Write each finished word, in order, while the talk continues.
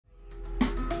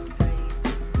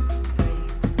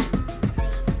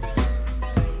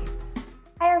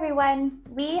everyone.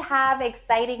 We have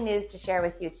exciting news to share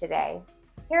with you today.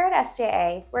 Here at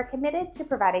SJA, we're committed to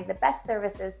providing the best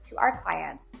services to our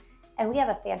clients, and we have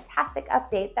a fantastic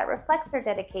update that reflects our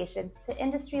dedication to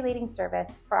industry-leading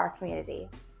service for our community.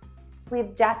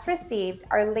 We've just received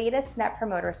our latest Net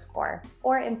Promoter Score,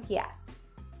 or NPS.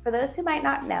 For those who might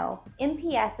not know,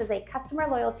 NPS is a customer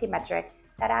loyalty metric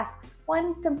that asks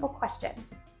one simple question: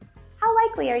 how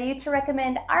likely are you to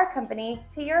recommend our company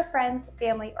to your friends,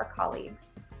 family, or colleagues?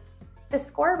 The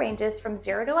score ranges from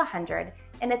 0 to 100,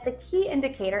 and it's a key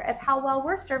indicator of how well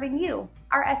we're serving you,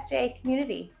 our SJA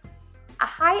community. A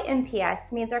high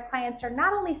NPS means our clients are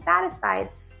not only satisfied,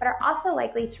 but are also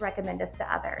likely to recommend us to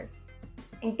others.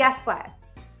 And guess what?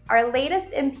 Our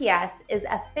latest NPS is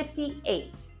a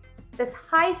 58. This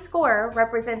high score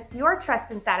represents your trust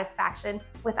and satisfaction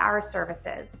with our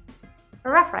services.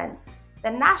 For reference,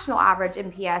 the national average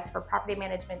NPS for property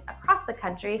management across the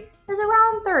country is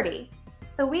around 30,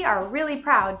 so we are really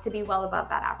proud to be well above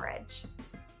that average.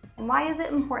 And why is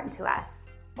it important to us?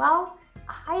 Well,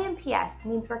 a high NPS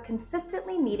means we're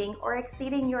consistently meeting or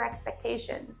exceeding your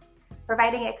expectations,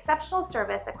 providing exceptional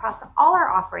service across all our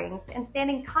offerings and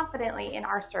standing confidently in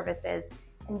our services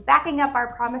and backing up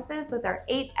our promises with our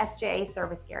 8 SJA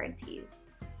service guarantees.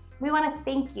 We want to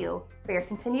thank you for your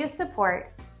continuous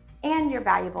support and your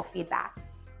valuable feedback.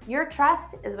 Your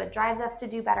trust is what drives us to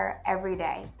do better every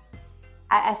day.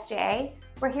 At SJA,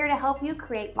 we're here to help you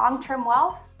create long-term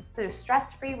wealth through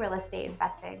stress-free real estate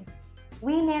investing.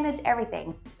 We manage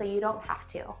everything so you don't have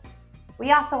to.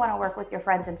 We also want to work with your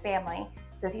friends and family,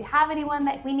 so if you have anyone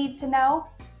that we need to know,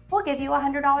 we'll give you a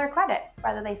 $100 credit,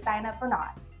 whether they sign up or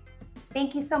not.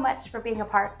 Thank you so much for being a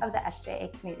part of the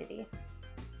SJA community.